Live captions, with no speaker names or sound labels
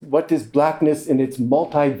what is blackness in its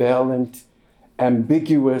multivalent,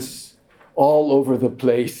 ambiguous, all over the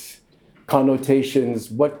place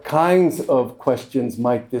connotations? What kinds of questions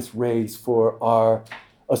might this raise for our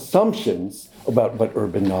assumptions about what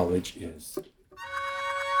urban knowledge is?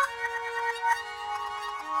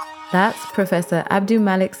 That's Professor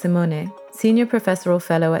Abdulmalik Simone, Senior Professorial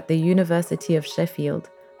Fellow at the University of Sheffield,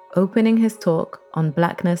 opening his talk on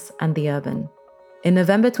Blackness and the Urban. In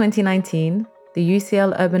November 2019, the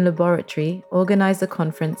UCL Urban Laboratory organized a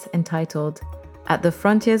conference entitled At the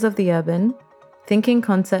Frontiers of the Urban, Thinking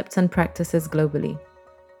Concepts and Practices Globally.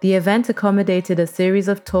 The event accommodated a series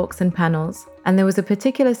of talks and panels, and there was a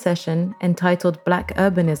particular session entitled Black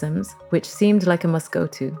Urbanisms, which seemed like a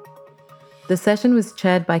must-go-to. The session was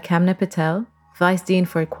chaired by Kamna Patel, Vice Dean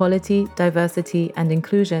for Equality, Diversity and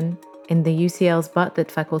Inclusion in the UCL's Bartlett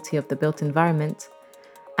Faculty of the Built Environment,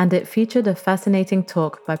 and it featured a fascinating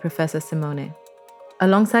talk by Professor Simone.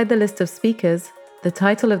 Alongside the list of speakers, the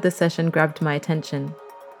title of the session grabbed my attention.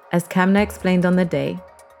 As Kamna explained on the day,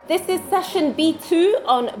 this is session B2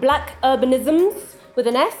 on Black Urbanisms with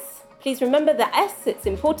an S. Please remember the S, it's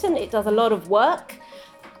important, it does a lot of work.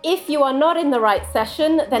 If you are not in the right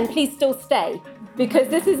session, then please still stay, because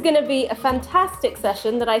this is going to be a fantastic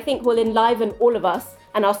session that I think will enliven all of us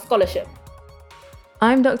and our scholarship.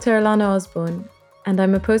 I'm Dr. Alana Osborne, and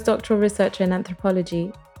I'm a postdoctoral researcher in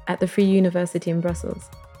anthropology at the Free University in Brussels.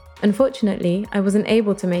 Unfortunately, I wasn't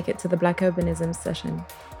able to make it to the Black Urbanisms session,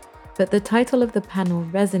 but the title of the panel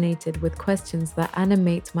resonated with questions that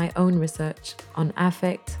animate my own research on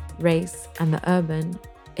affect, race, and the urban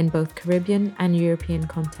in both Caribbean and European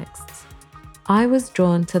contexts. I was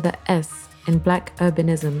drawn to the S in Black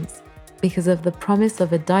Urbanisms because of the promise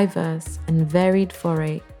of a diverse and varied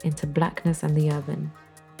foray into Blackness and the urban.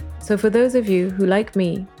 So for those of you who, like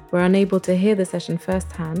me, were unable to hear the session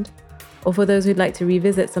firsthand, or for those who'd like to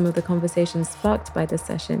revisit some of the conversations sparked by this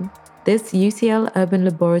session, this UCL Urban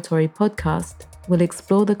Laboratory podcast will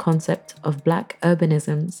explore the concept of Black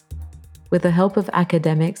urbanisms with the help of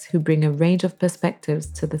academics who bring a range of perspectives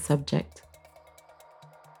to the subject.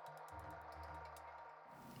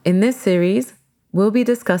 In this series, we'll be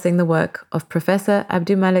discussing the work of Professor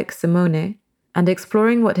Abdulmalik Simone and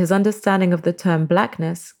exploring what his understanding of the term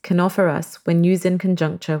Blackness can offer us when used in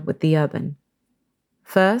conjuncture with the urban.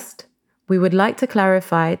 First, we would like to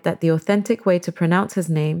clarify that the authentic way to pronounce his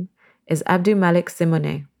name is Abdulmalik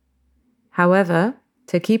Simone. However,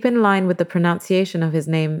 to keep in line with the pronunciation of his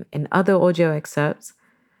name in other audio excerpts,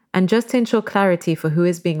 and just to ensure clarity for who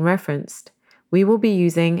is being referenced, we will be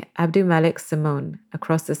using Abdulmalik Simone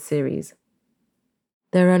across this series.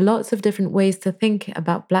 There are lots of different ways to think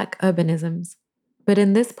about Black urbanisms, but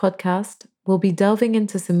in this podcast, we'll be delving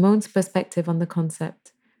into Simone's perspective on the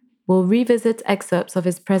concept. We'll revisit excerpts of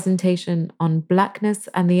his presentation on Blackness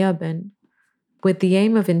and the urban, with the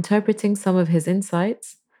aim of interpreting some of his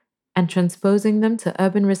insights and transposing them to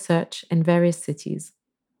urban research in various cities.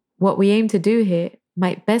 What we aim to do here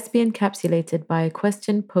might best be encapsulated by a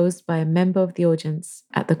question posed by a member of the audience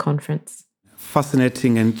at the conference.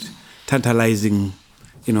 Fascinating and tantalizing,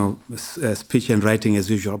 speech and writing as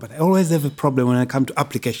usual, but I always have a problem when I come to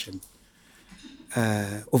application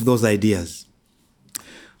of those ideas.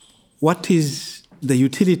 What is the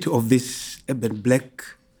utility of this black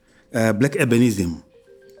urbanism?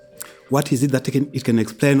 What is it that it can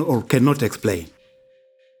explain or cannot explain?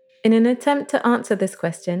 In an attempt to answer this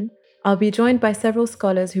question, I'll be joined by several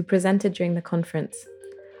scholars who presented during the conference.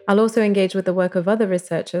 I'll also engage with the work of other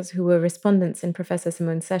researchers who were respondents in Professor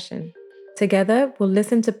Simone's session. Together, we'll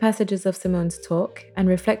listen to passages of Simone's talk and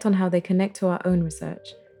reflect on how they connect to our own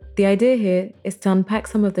research. The idea here is to unpack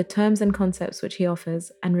some of the terms and concepts which he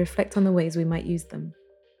offers and reflect on the ways we might use them.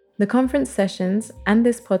 The conference sessions and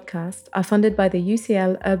this podcast are funded by the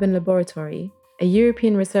UCL Urban Laboratory, a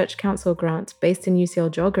European Research Council grant based in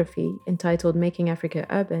UCL Geography entitled Making Africa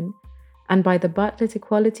Urban, and by the Bartlett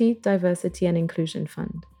Equality, Diversity and Inclusion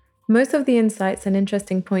Fund. Most of the insights and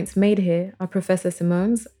interesting points made here are Professor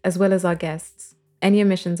Simone's, as well as our guests. Any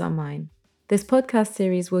omissions are mine. This podcast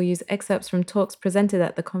series will use excerpts from talks presented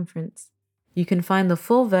at the conference. You can find the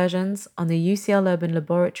full versions on the UCL Urban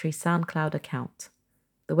Laboratory SoundCloud account.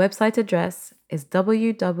 The website address is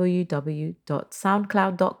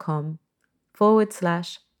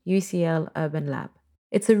www.soundcloud.com/UCL Urban Lab.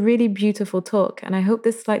 It's a really beautiful talk, and I hope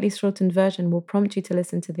this slightly shortened version will prompt you to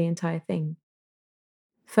listen to the entire thing.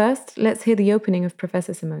 First, let's hear the opening of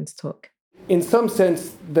Professor Simone's talk. In some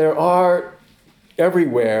sense, there are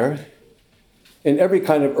everywhere, in every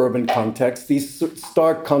kind of urban context, these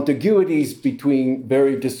stark contiguities between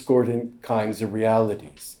very discordant kinds of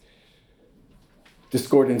realities.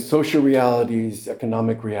 discordant social realities,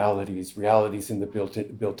 economic realities, realities in the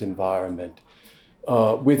built environment,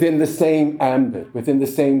 within the same ambit, within the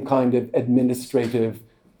same kind of administrative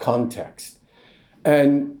context.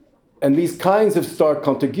 And these kinds of stark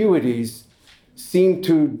contiguities seem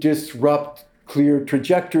to disrupt clear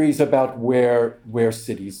trajectories about where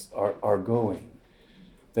cities are going.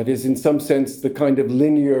 That is, in some sense, the kind of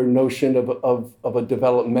linear notion of a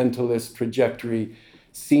developmentalist trajectory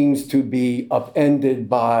seems to be upended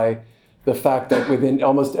by the fact that within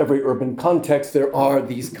almost every urban context, there are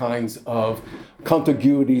these kinds of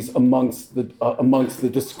contiguities amongst the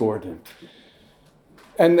discordant.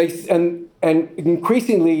 And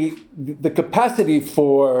increasingly, the capacity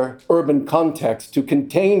for urban context to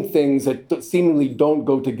contain things that seemingly don't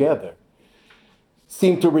go together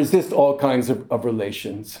seem to resist all kinds of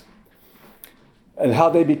relations, and how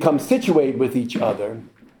they become situated with each other.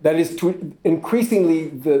 That is, increasingly,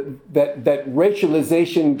 that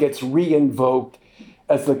racialization gets re-invoked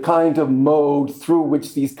as the kind of mode through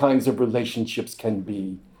which these kinds of relationships can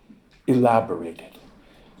be elaborated.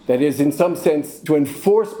 That is, in some sense, to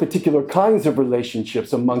enforce particular kinds of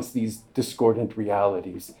relationships amongst these discordant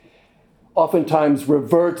realities oftentimes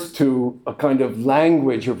reverts to a kind of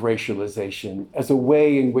language of racialization as a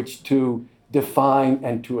way in which to define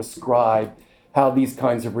and to ascribe how these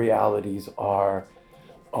kinds of realities are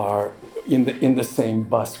in the same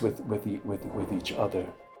bus with each other.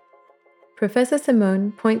 Professor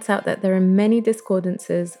Simone points out that there are many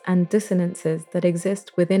discordances and dissonances that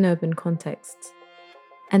exist within urban contexts.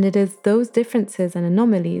 And it is those differences and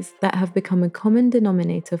anomalies that have become a common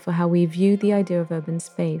denominator for how we view the idea of urban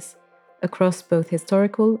space across both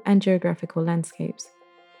historical and geographical landscapes.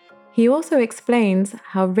 He also explains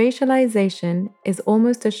how racialization is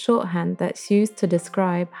almost a shorthand that's used to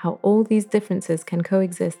describe how all these differences can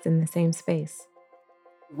coexist in the same space.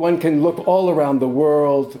 One can look all around the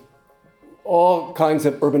world, all kinds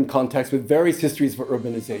of urban contexts with various histories of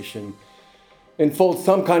urbanization, enfold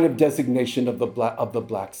some kind of designation of the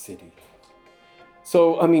black city.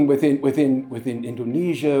 So, I mean, within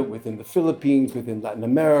Indonesia, within the Philippines, within Latin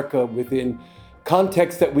America, within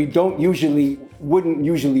contexts that we wouldn't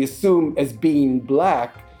usually assume as being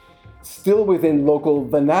black, still within local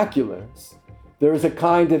vernaculars, there is a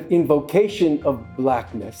kind of invocation of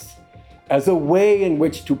blackness as a way in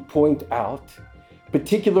which to point out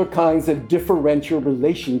particular kinds of differential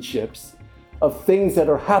relationships of things that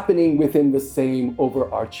are happening within the same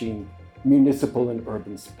overarching municipal and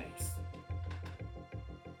urban space.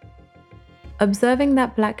 Observing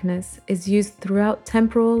that blackness is used throughout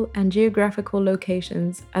temporal and geographical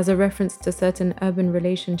locations as a reference to certain urban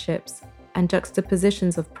relationships and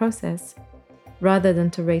juxtapositions of process, rather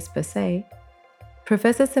than to race per se,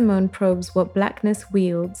 Professor Simone probes what blackness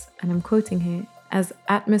wields, and I'm quoting here, as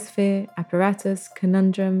atmosphere, apparatus,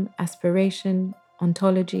 conundrum, aspiration,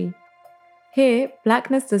 ontology. Here,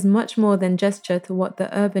 blackness does much more than gesture to what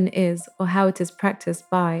the urban is or how it is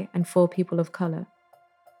practiced by and for people of color.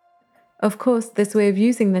 Of course, this way of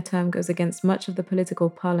using the term goes against much of the political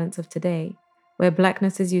parlance of today, where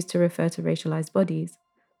blackness is used to refer to racialized bodies.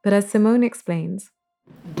 But as Simone explains,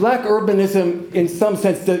 Black urbanism, in some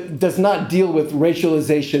sense, does not deal with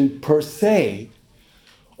racialization per se,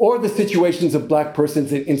 or the situations of black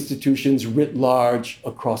persons in institutions writ large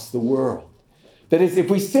across the world. That is, if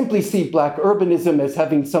we simply see black urbanism as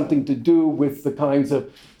having something to do with the kinds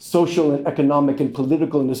of social and economic and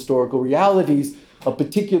political and historical realities of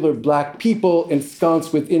particular black people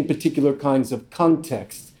ensconced within particular kinds of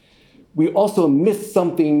contexts, we also miss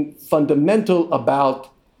something fundamental about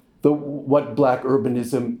what black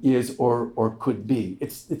urbanism is or could be.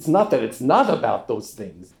 It's not that it's not about those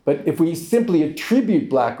things, but if we simply attribute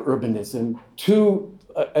black urbanism to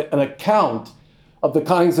an account of the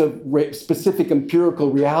kinds of specific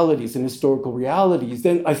empirical realities and historical realities,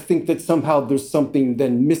 then I think that somehow there's something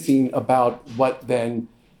then missing about what then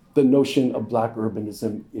the notion of black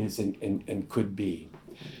urbanism is and could be.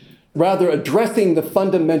 Rather, addressing the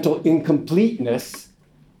fundamental incompleteness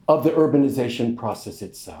of the urbanization process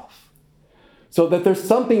itself. So that there's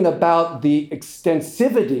something about the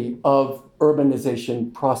extensivity of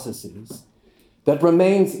urbanization processes that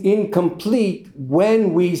remains incomplete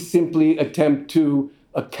when we simply attempt to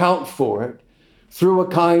account for it through a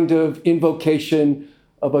kind of invocation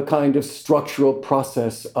of a kind of structural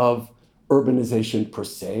process of urbanization per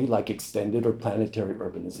se, like extended or planetary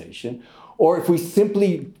urbanization, or if we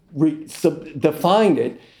simply define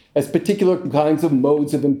it as particular kinds of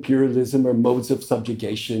modes of imperialism or modes of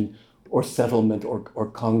subjugation or settlement or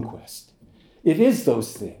conquest. It is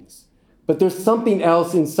those things. But there's something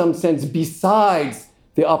else in some sense besides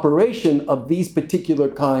the operation of these particular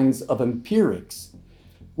kinds of empirics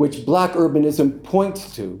which Black urbanism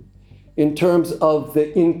points to in terms of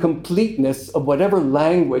the incompleteness of whatever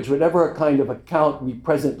language, whatever kind of account we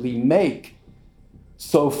presently make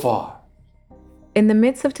so far. In the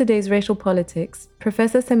midst of today's racial politics,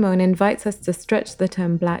 Professor Simone invites us to stretch the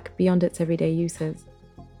term Black beyond its everyday uses.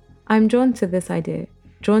 I'm drawn to this idea,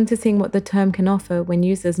 drawn to seeing what the term can offer when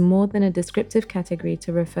used as more than a descriptive category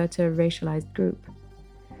to refer to a racialized group.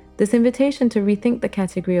 This invitation to rethink the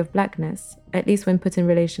category of Blackness, at least when put in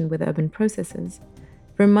relation with urban processes,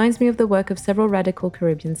 reminds me of the work of several radical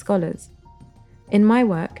Caribbean scholars. In my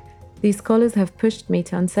work, these scholars have pushed me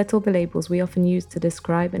to unsettle the labels we often use to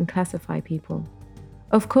describe and classify people.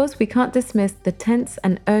 Of course, we can't dismiss the tense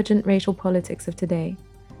and urgent racial politics of today,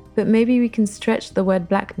 but maybe we can stretch the word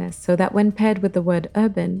Blackness so that when paired with the word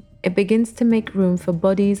urban, it begins to make room for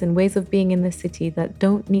bodies and ways of being in the city that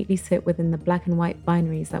don't neatly sit within the black and white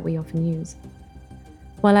binaries that we often use.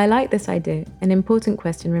 While I like this idea, an important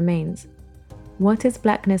question remains. What is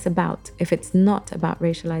Blackness about if it's not about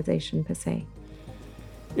racialization per se?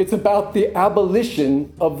 It's about the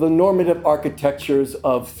abolition of the normative architectures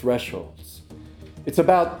of thresholds. It's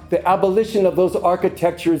about the abolition of those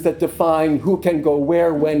architectures that define who can go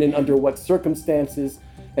where, when, and under what circumstances,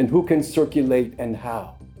 and who can circulate and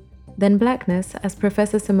how. Then Blackness, as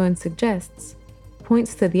Professor Simone suggests,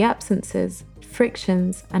 points to the absences,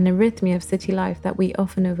 frictions, and arrhythmia of city life that we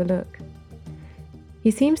often overlook.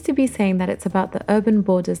 He seems to be saying that it's about the urban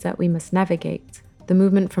borders that we must navigate, the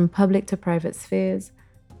movement from public to private spheres,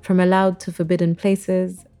 from allowed to forbidden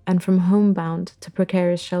places, and from homebound to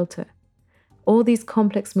precarious shelter. All these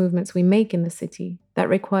complex movements we make in the city that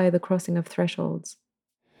require the crossing of thresholds.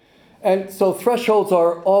 And so thresholds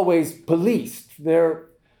are always policed. Their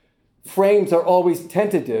frames are always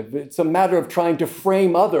tentative. It's a matter of trying to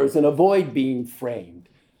frame others and avoid being framed.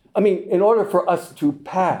 I mean, in order for us to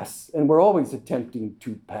pass, and we're always attempting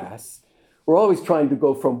to pass, we're always trying to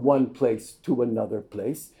go from one place to another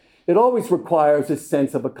place, it always requires a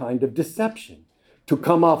sense of a kind of deception, to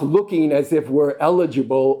come off looking as if we're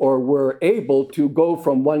eligible or we're able to go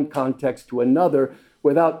from one context to another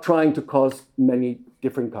without trying to cause many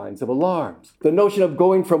different kinds of alarms. The notion of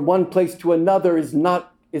going from one place to another is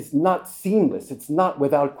not seamless. It's not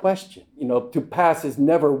without question. To pass is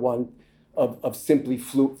never one of simply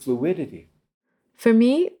fluidity. For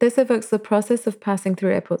me, this evokes the process of passing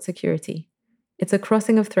through airport security. It's a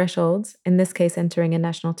crossing of thresholds, in this case entering a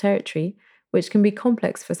national territory, which can be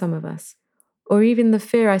complex for some of us. Or even the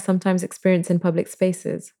fear I sometimes experience in public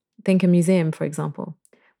spaces, think a museum, for example,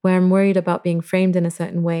 where I'm worried about being framed in a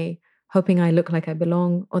certain way, hoping I look like I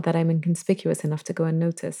belong or that I'm inconspicuous enough to go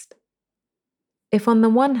unnoticed. If on the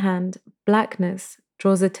one hand, Blackness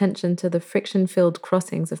draws attention to the friction-filled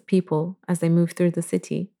crossings of people as they move through the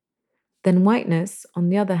city, then whiteness, on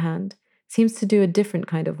the other hand, seems to do a different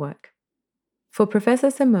kind of work. For Professor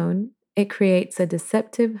Simone, it creates a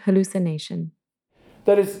deceptive hallucination.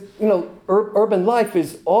 That is, urban life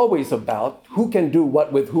is always about who can do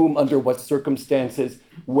what with whom, under what circumstances,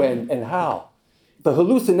 when, and how. The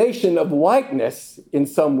hallucination of whiteness, in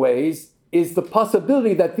some ways, is the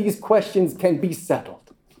possibility that these questions can be settled.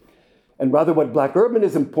 And rather what Black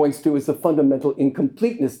urbanism points to is the fundamental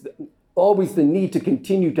incompleteness, always the need to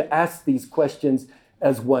continue to ask these questions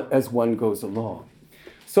as one goes along.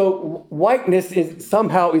 So whiteness is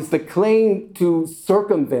the claim to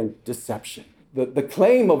circumvent deception. The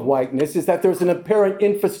claim of whiteness is that there's an apparent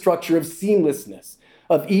infrastructure of seamlessness,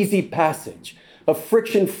 of easy passage, of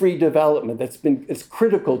friction-free development is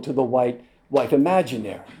critical to the white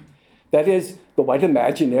imaginary. That is, the white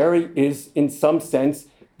imaginary is, in some sense,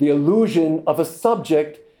 the illusion of a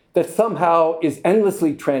subject that somehow is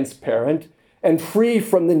endlessly transparent and free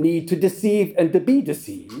from the need to deceive and to be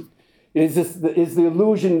deceived. It is the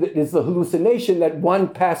illusion, is the hallucination that one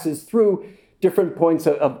passes through different points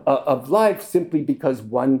of life simply because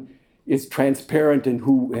one is transparent in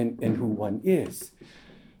who one is.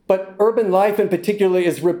 But urban life in particular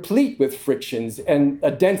is replete with frictions and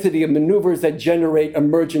a density of maneuvers that generate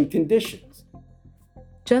emergent conditions.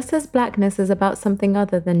 Just as Blackness is about something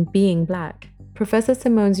other than being Black, Professor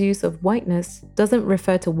Simone's use of whiteness doesn't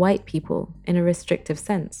refer to white people in a restrictive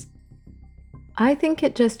sense. I think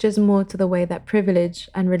it gestures more to the way that privilege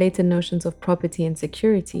and related notions of property and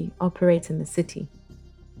security operate in the city.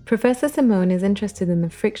 Professor Simone is interested in the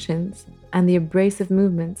frictions and the abrasive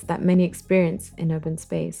movements that many experience in urban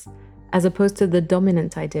space, as opposed to the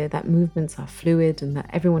dominant idea that movements are fluid and that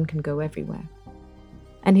everyone can go everywhere.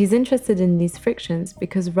 And he's interested in these frictions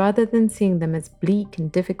because rather than seeing them as bleak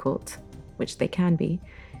and difficult, which they can be,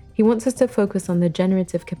 he wants us to focus on the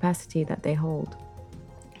generative capacity that they hold.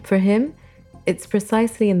 For him, It's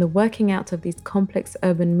precisely in the working out of these complex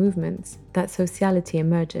urban movements that sociality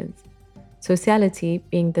emerges. Sociality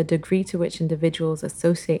being the degree to which individuals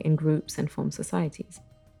associate in groups and form societies.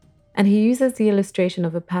 And he uses the illustration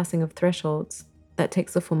of a passing of thresholds that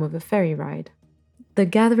takes the form of a ferry ride. The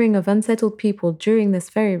gathering of unsettled people during this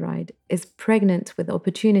ferry ride is pregnant with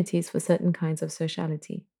opportunities for certain kinds of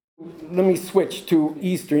sociality. Let me switch to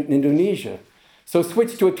eastern Indonesia. So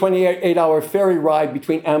switch to a 28-hour ferry ride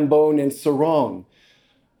between Ambon and Sorong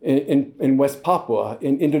in West Papua,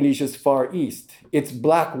 in Indonesia's far east. It's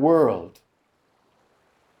Black World.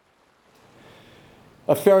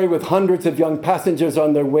 A ferry with hundreds of young passengers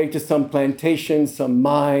on their way to some plantation, some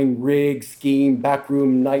mine, rig, scheme,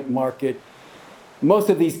 backroom, night market. Most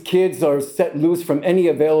of these kids are set loose from any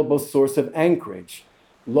available source of anchorage.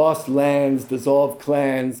 Lost lands, dissolved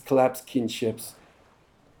clans, collapsed kinships.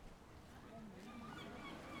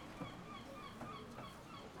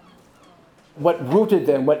 What rooted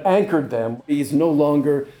them, what anchored them, is no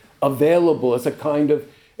longer available as a kind of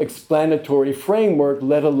explanatory framework,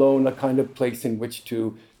 let alone a kind of place in which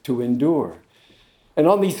to endure. And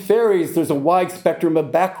on these ferries, there's a wide spectrum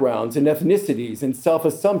of backgrounds and ethnicities and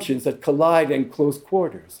self-assumptions that collide in close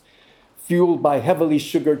quarters, fueled by heavily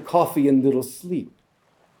sugared coffee and little sleep.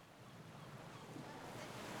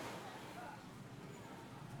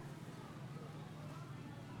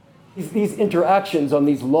 These interactions on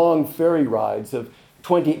these long ferry rides of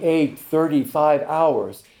 28, 35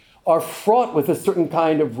 hours are fraught with a certain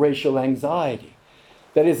kind of racial anxiety.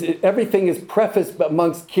 That is, everything is prefaced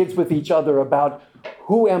amongst kids with each other about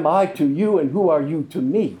who am I to you and who are you to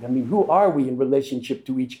me? I mean, who are we in relationship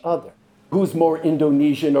to each other? Who's more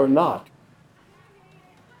Indonesian or not?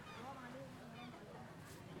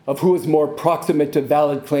 Of who is more proximate to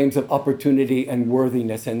valid claims of opportunity and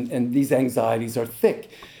worthiness, and these anxieties are thick.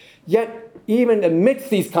 Yet, even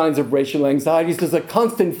amidst these kinds of racial anxieties, there's a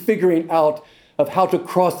constant figuring out of how to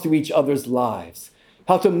cross through each other's lives,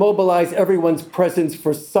 how to mobilize everyone's presence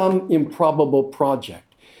for some improbable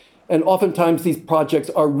project. And oftentimes these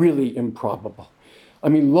projects are really improbable. I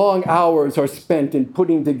mean, long hours are spent in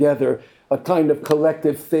putting together a kind of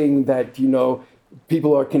collective thing that,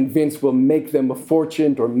 people are convinced will make them a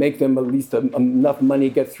fortune or make them at least enough money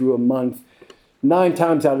to get through a month. 9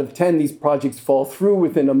 times out of 10, these projects fall through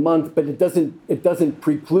within a month, but it doesn't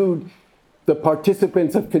preclude the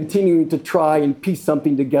participants of continuing to try and piece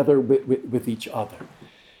something together with each other.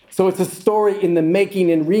 So it's a story in the making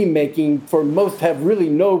and remaking. For most have really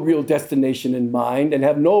no real destination in mind and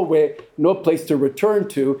have no place to return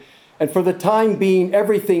to. And for the time being,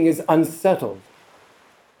 everything is unsettled.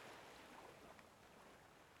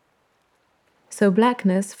 So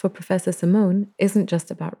blackness, for Professor Simone, isn't just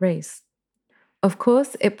about race. Of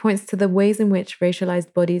course, it points to the ways in which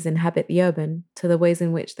racialized bodies inhabit the urban, to the ways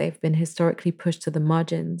in which they've been historically pushed to the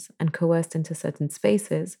margins and coerced into certain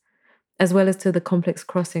spaces, as well as to the complex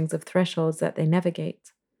crossings of thresholds that they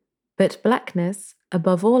navigate. But blackness,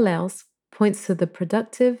 above all else, points to the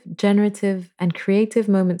productive, generative, and creative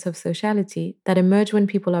moments of sociality that emerge when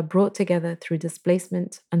people are brought together through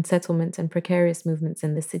displacement, unsettlement, and precarious movements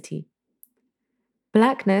in the city.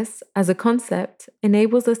 Blackness, as a concept,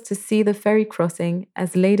 enables us to see the ferry crossing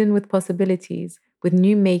as laden with possibilities, with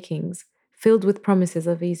new makings, filled with promises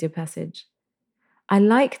of easier passage. I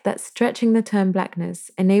like that stretching the term blackness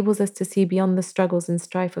enables us to see beyond the struggles and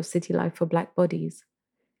strife of city life for Black bodies.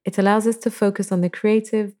 It allows us to focus on the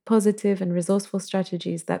creative, positive, and resourceful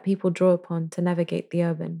strategies that people draw upon to navigate the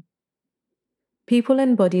urban. People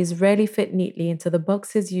and bodies rarely fit neatly into the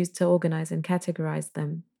boxes used to organize and categorize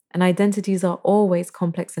them, and identities are always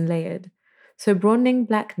complex and layered, so broadening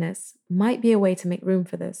blackness might be a way to make room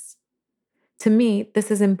for this. To me,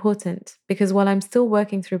 this is important because while I'm still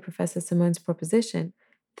working through Professor Simone's proposition,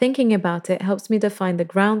 thinking about it helps me define the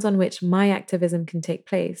grounds on which my activism can take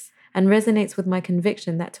place and resonates with my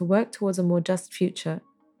conviction that to work towards a more just future,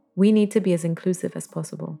 we need to be as inclusive as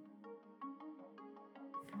possible.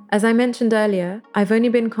 As I mentioned earlier, I've only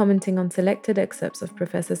been commenting on selected excerpts of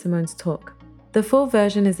Professor Simone's talk. The full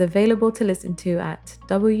version is available to listen to at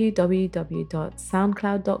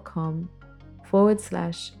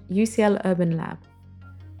www.soundcloud.com/UCL Urban Lab.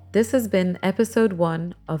 This has been episode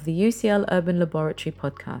 1 of the UCL Urban Laboratory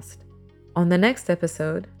podcast. On the next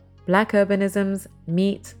episode, Black Urbanisms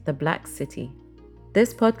Meet the Black City.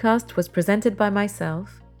 This podcast was presented by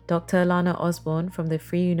myself, Dr. Alana Osborne from the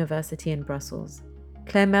Free University in Brussels.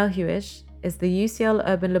 Claire Melhuish is the UCL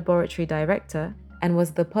Urban Laboratory Director and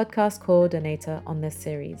was the podcast coordinator on this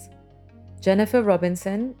series. Jennifer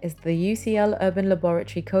Robinson is the UCL Urban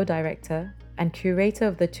Laboratory co-director and curator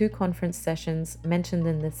of the 2 conference sessions mentioned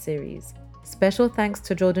in this series. Special thanks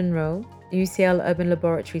to Jordan Rowe, UCL Urban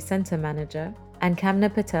Laboratory Center Manager, and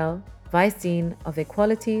Kamna Patel, Vice Dean of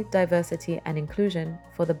Equality, Diversity and Inclusion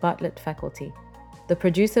for the Bartlett Faculty. The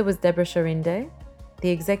producer was Deborah Sharinde. The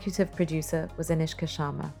executive producer was Anishka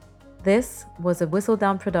Sharma. This was a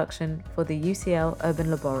Whistledown production for the UCL Urban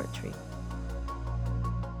Laboratory.